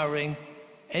on hiring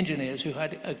engineers who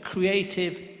had a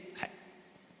creative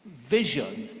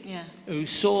vision, who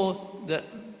saw that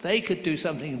they could do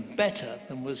something better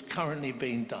than was currently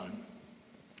being done.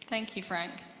 Thank you,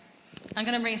 Frank. I'm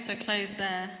going to bring us to a close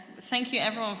there. Thank you,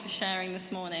 everyone, for sharing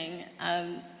this morning,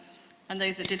 and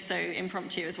those that did so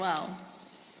impromptu as well.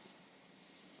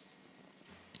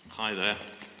 Hi there.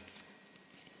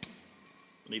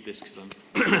 I need this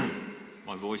because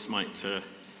my voice might,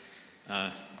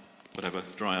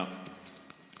 dry up.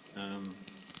 I'm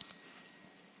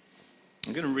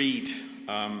going to read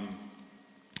something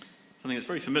that's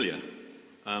very familiar,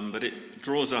 but it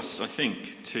draws us, I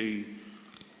think, to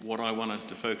what I want us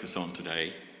to focus on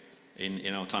today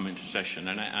in our time intercession,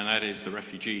 and that is the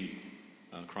refugee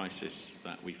crisis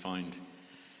that we find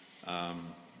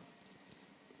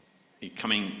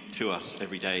coming to us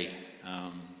every day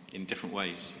in different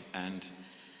ways. And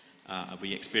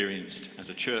we experienced as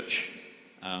a church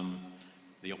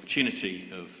the opportunity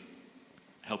of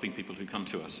helping people who come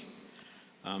to us.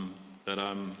 But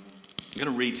I'm going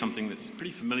to read something that's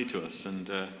pretty familiar to us, and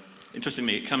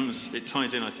interestingly, it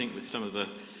ties in, I think, with some of the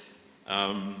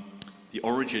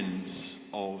origins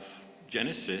of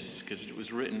Genesis, because it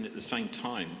was written at the same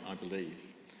time, I believe.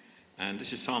 And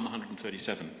this is Psalm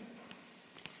 137.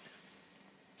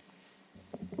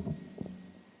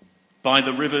 By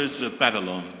the rivers of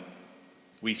Babylon,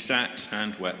 we sat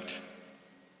and wept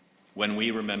when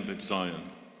we remembered Zion.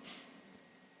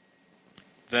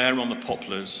 There on the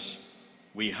poplars,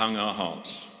 we hung our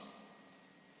hearts,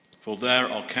 for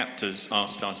there our captors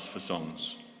asked us for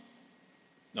songs.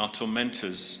 Our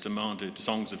tormentors demanded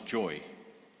songs of joy.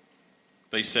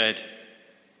 They said,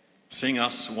 "Sing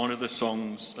us one of the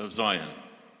songs of Zion."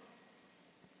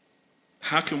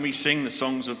 How can we sing the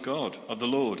songs of God, of the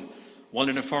Lord, while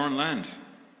in a foreign land?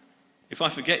 If I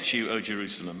forget you, O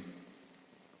Jerusalem,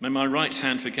 may my right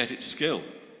hand forget its skill.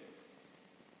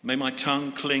 May my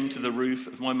tongue cling to the roof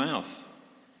of my mouth.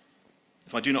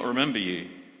 If I do not remember you,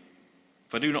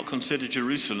 if I do not consider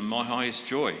Jerusalem my highest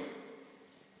joy.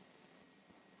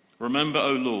 Remember,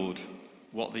 O Lord,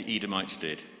 what the Edomites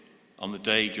did on the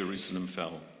day Jerusalem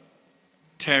fell.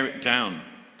 Tear it down,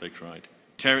 they cried.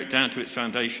 Tear it down to its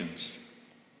foundations.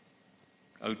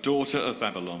 O daughter of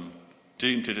Babylon,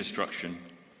 doomed to destruction,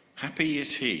 happy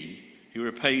is he who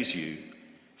repays you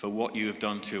for what you have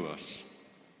done to us.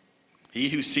 He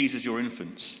who seizes your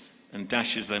infants and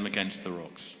dashes them against the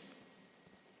rocks.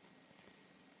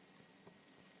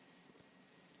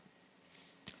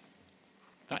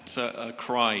 That's a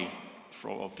cry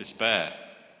of despair.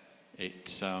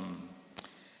 It's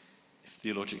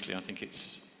theologically, I think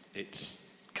it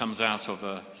comes out of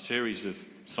a series of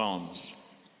psalms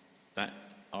that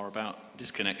are about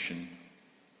disconnection,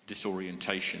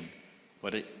 disorientation,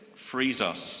 but it frees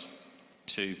us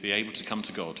to be able to come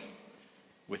to God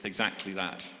with exactly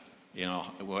that,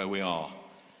 where we are.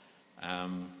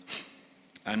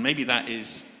 And maybe that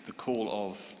is the call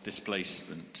of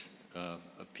displacement of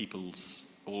peoples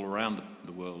all around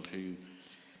the world who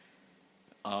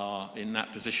are in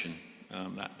that position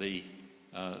that the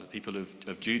people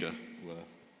of Judah were.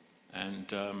 And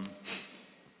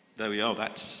there we are,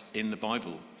 that's in the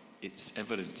Bible. It's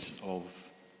evidence of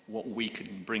what we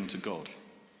can bring to God.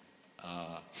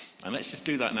 And let's just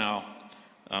do that now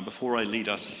before I lead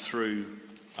us through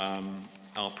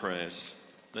our prayers.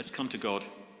 Let's come to God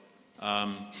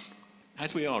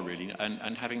as we are, really,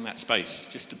 and having that space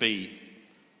just to be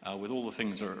with all the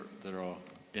things that are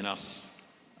in us,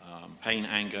 pain,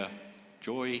 anger,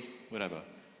 joy, whatever,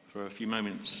 for a few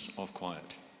moments of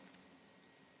quiet.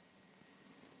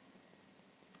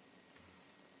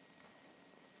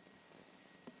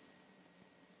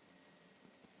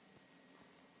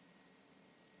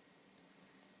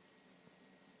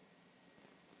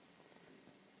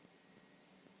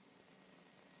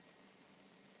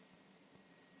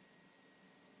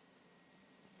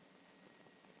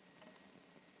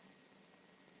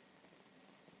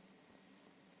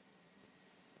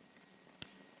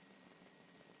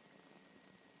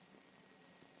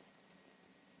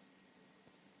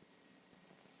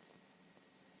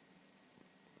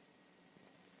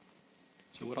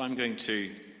 So what I'm going to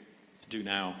do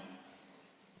now,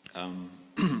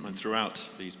 and throughout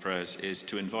these prayers, is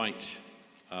to invite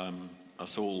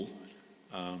us all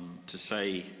to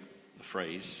say a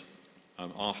phrase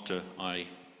after I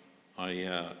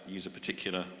use a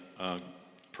particular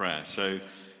prayer. So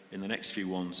in the next few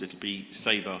ones, it'll be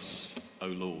 "Save us, O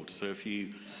Lord." So if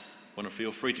you want to,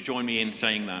 feel free to join me in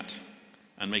saying that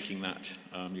and making that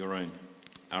your own,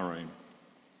 our own.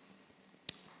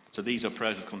 So these are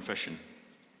prayers of confession.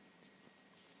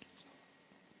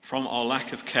 From our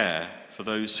lack of care for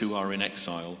those who are in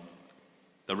exile,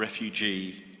 the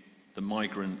refugee, the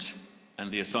migrant, and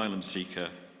the asylum seeker,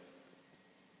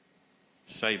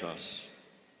 save us,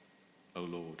 O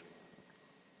Lord.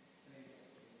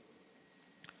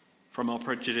 From our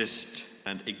prejudice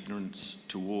and ignorance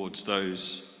towards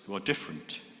those who are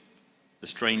different, the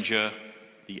stranger,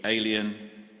 the alien,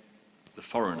 the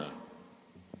foreigner,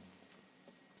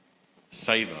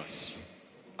 save us,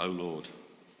 O Lord.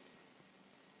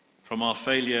 From our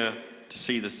failure to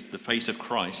see the face of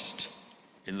Christ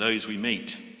in those we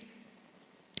meet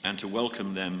and to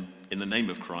welcome them in the name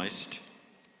of Christ,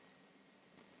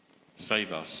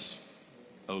 save us,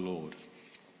 O Lord.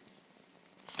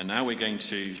 And now we're going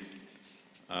to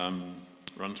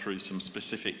run through some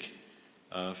specific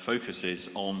focuses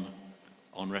on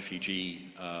on refugee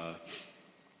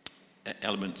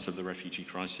elements of the refugee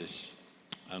crisis.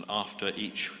 And after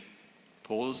each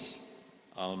pause,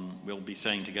 we'll be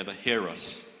saying together, "Hear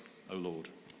us, O Lord."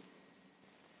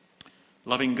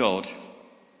 Loving God,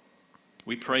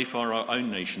 we pray for our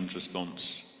own nation's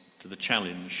response to the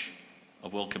challenge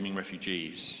of welcoming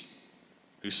refugees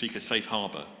who seek a safe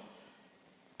harbour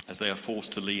as they are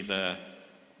forced to leave their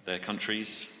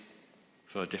countries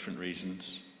for different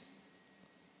reasons.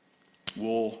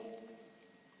 War,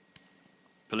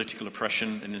 political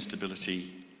oppression and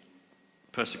instability,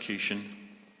 persecution,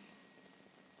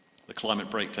 the climate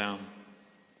breakdown,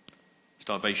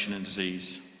 starvation and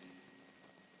disease.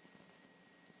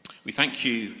 We thank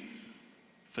you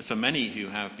for so many who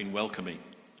have been welcoming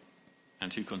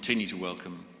and who continue to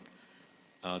welcome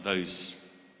those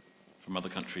from other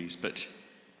countries. But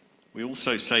we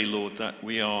also say, Lord, that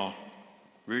we are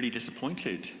really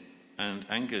disappointed and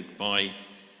angered by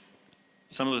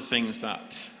some of the things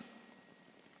that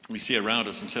we see around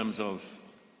us in terms of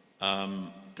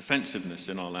defensiveness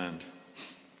in our land,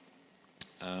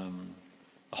 a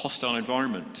hostile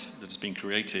environment that has been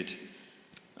created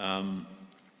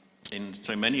in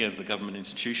so many of the government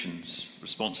institutions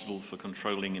responsible for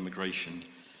controlling immigration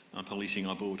and policing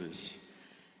our borders,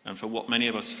 and for what many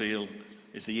of us feel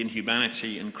is the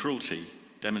inhumanity and cruelty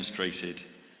demonstrated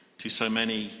to so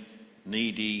many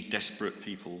needy, desperate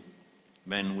people,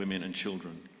 men, women, and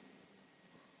children.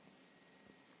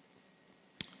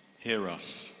 Hear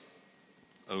us,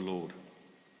 O Lord.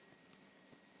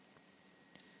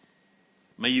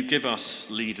 May you give us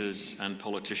leaders and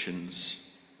politicians,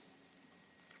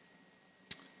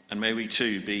 and may we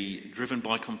too be driven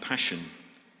by compassion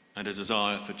and a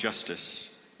desire for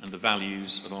justice and the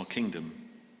values of our kingdom,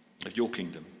 of your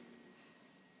kingdom.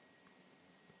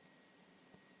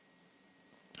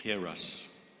 Hear us,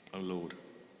 O Lord.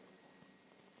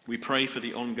 We pray for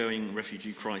the ongoing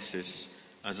refugee crisis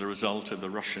as a result of the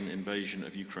Russian invasion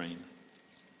of Ukraine,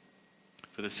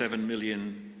 for the 7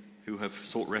 million who have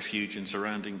sought refuge in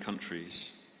surrounding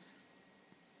countries,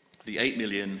 the 8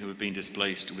 million who have been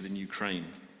displaced within Ukraine.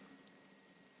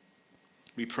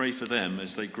 We pray for them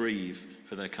as they grieve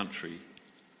for their country,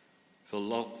 for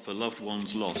loved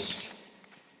ones lost,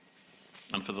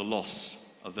 and for the loss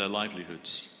of their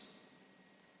livelihoods.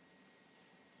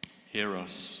 Hear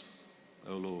us,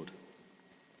 O Lord.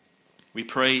 We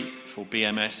pray for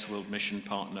BMS, World Mission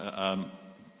Partner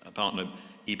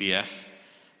EBF,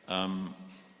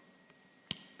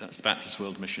 that's the Baptist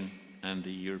World Mission, and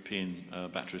the European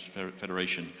Baptist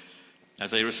Federation,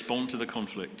 as they respond to the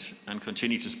conflict and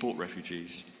continue to support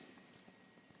refugees.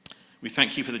 We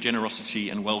thank you for the generosity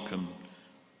and welcome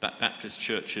that Baptist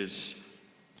churches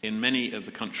in many of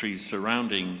the countries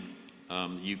surrounding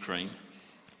Ukraine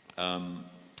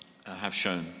have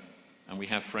shown. And we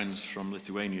have friends from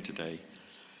Lithuania today,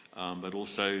 but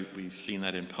also we've seen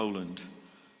that in Poland,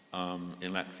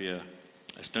 in Latvia,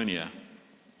 Estonia,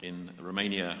 in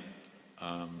Romania,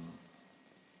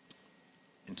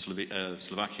 in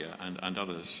Slovakia and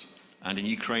others, and in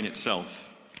Ukraine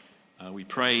itself. We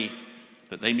pray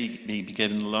that they may be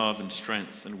given love and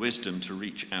strength and wisdom to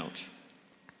reach out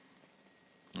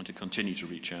and to continue to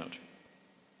reach out.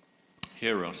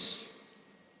 Hear us,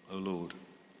 O Lord.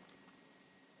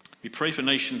 We pray for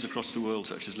nations across the world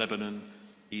such as Lebanon,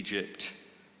 Egypt,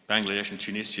 Bangladesh and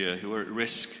Tunisia who are at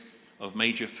risk of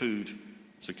major food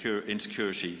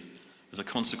insecurity as a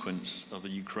consequence of the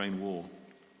Ukraine war.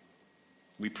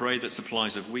 We pray that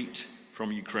supplies of wheat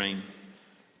from Ukraine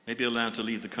may be allowed to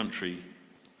leave the country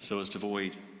so as to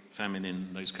avoid famine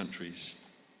in those countries.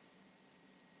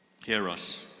 Hear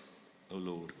us, O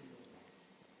Lord.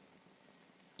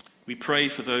 We pray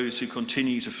for those who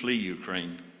continue to flee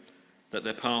Ukraine, that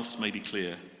their paths may be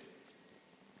clear.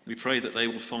 We pray that they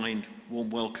will find warm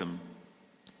welcome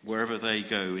wherever they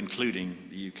go, including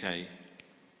the UK.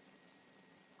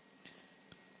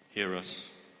 Hear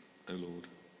us, O Lord.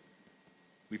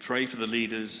 We pray for the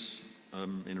leaders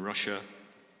in Russia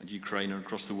and Ukraine and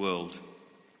across the world,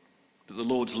 that the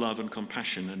Lord's love and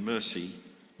compassion and mercy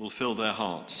will fill their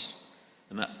hearts,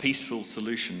 and that peaceful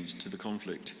solutions to the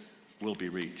conflict will be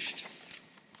reached.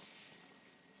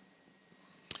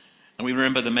 And we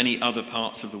remember the many other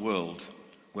parts of the world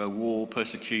where war,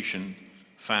 persecution,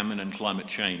 famine and climate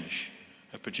change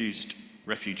have produced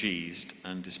refugees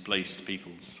and displaced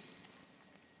peoples.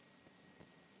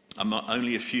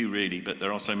 Only a few really, but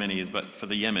there are so many. But for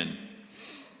the Yemen,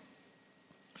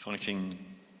 fighting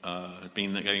has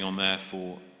been going on there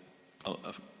for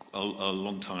a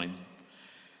long time.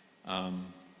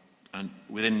 And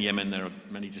within Yemen there are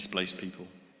many displaced people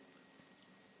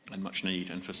and much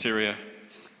need. And for Syria,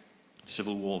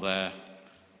 civil war there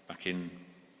back in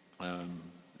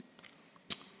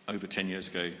over 10 years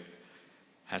ago,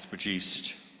 has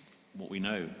produced what we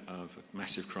know of a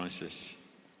massive crisis.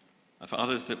 For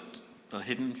others that are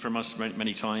hidden from us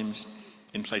many times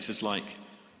in places like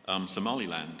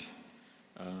Somaliland,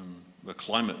 where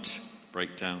climate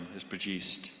breakdown has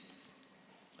produced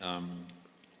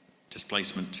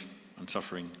displacement and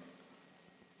suffering.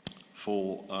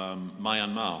 For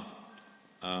Myanmar,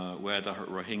 where the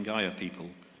Rohingya people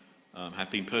have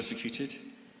been persecuted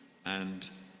and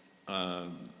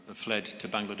fled to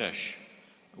Bangladesh,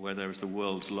 where there is the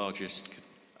world's largest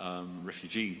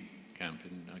refugee camp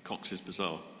in Cox's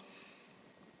Bazar.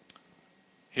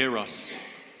 Hear us,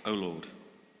 O Lord.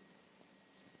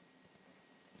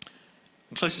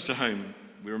 And closest to home,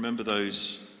 we remember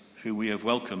those who we have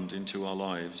welcomed into our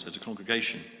lives as a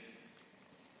congregation.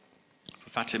 For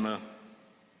Fatima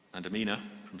and Amina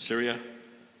from Syria,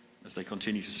 as they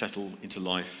continue to settle into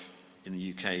life in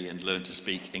the UK and learn to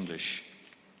speak English.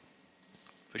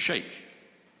 For Sheikh,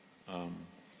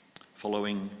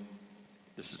 following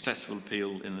the successful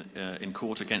appeal in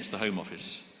court against the Home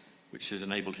Office, which has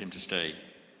enabled him to stay.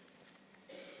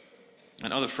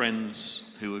 And other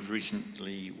friends who have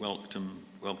recently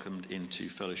welcomed into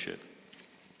fellowship.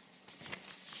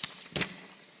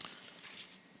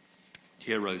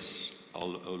 Hear us, O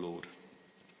Lord.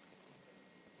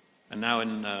 And now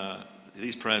in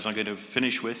these prayers I'm going to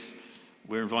finish with,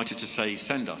 we're invited to say,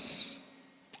 send us,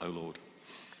 O Lord.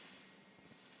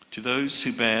 To those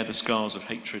who bear the scars of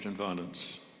hatred and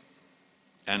violence,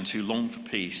 and who long for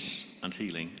peace and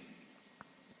healing,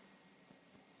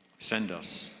 send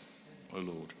us, O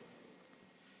Lord.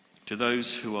 To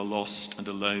those who are lost and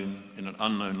alone in an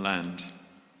unknown land,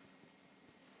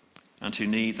 and who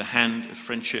need the hand of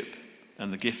friendship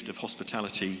and the gift of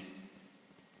hospitality,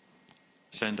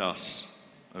 send us,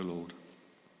 O Lord.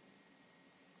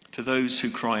 To those who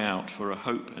cry out for a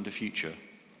hope and a future,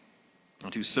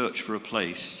 and who search for a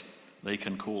place they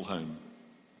can call home,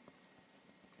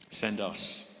 send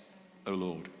us, O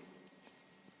Lord.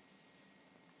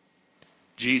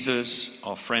 Jesus,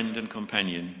 our friend and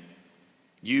companion,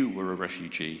 you were a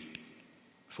refugee,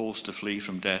 forced to flee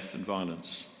from death and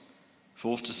violence,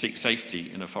 forced to seek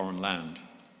safety in a foreign land.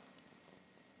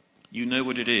 You know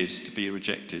what it is to be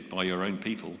rejected by your own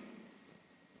people,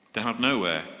 to have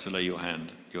nowhere to lay your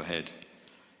head.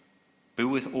 Be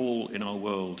with all in our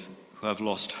world who have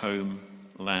lost home,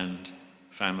 land,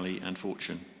 family, and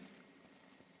fortune,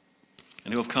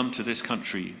 and who have come to this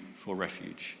country for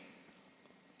refuge.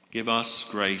 Give us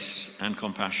grace and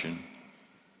compassion.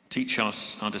 Teach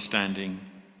us understanding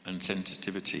and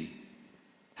sensitivity.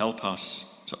 Help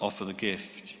us to offer the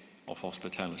gift of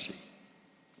hospitality.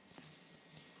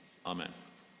 Amen.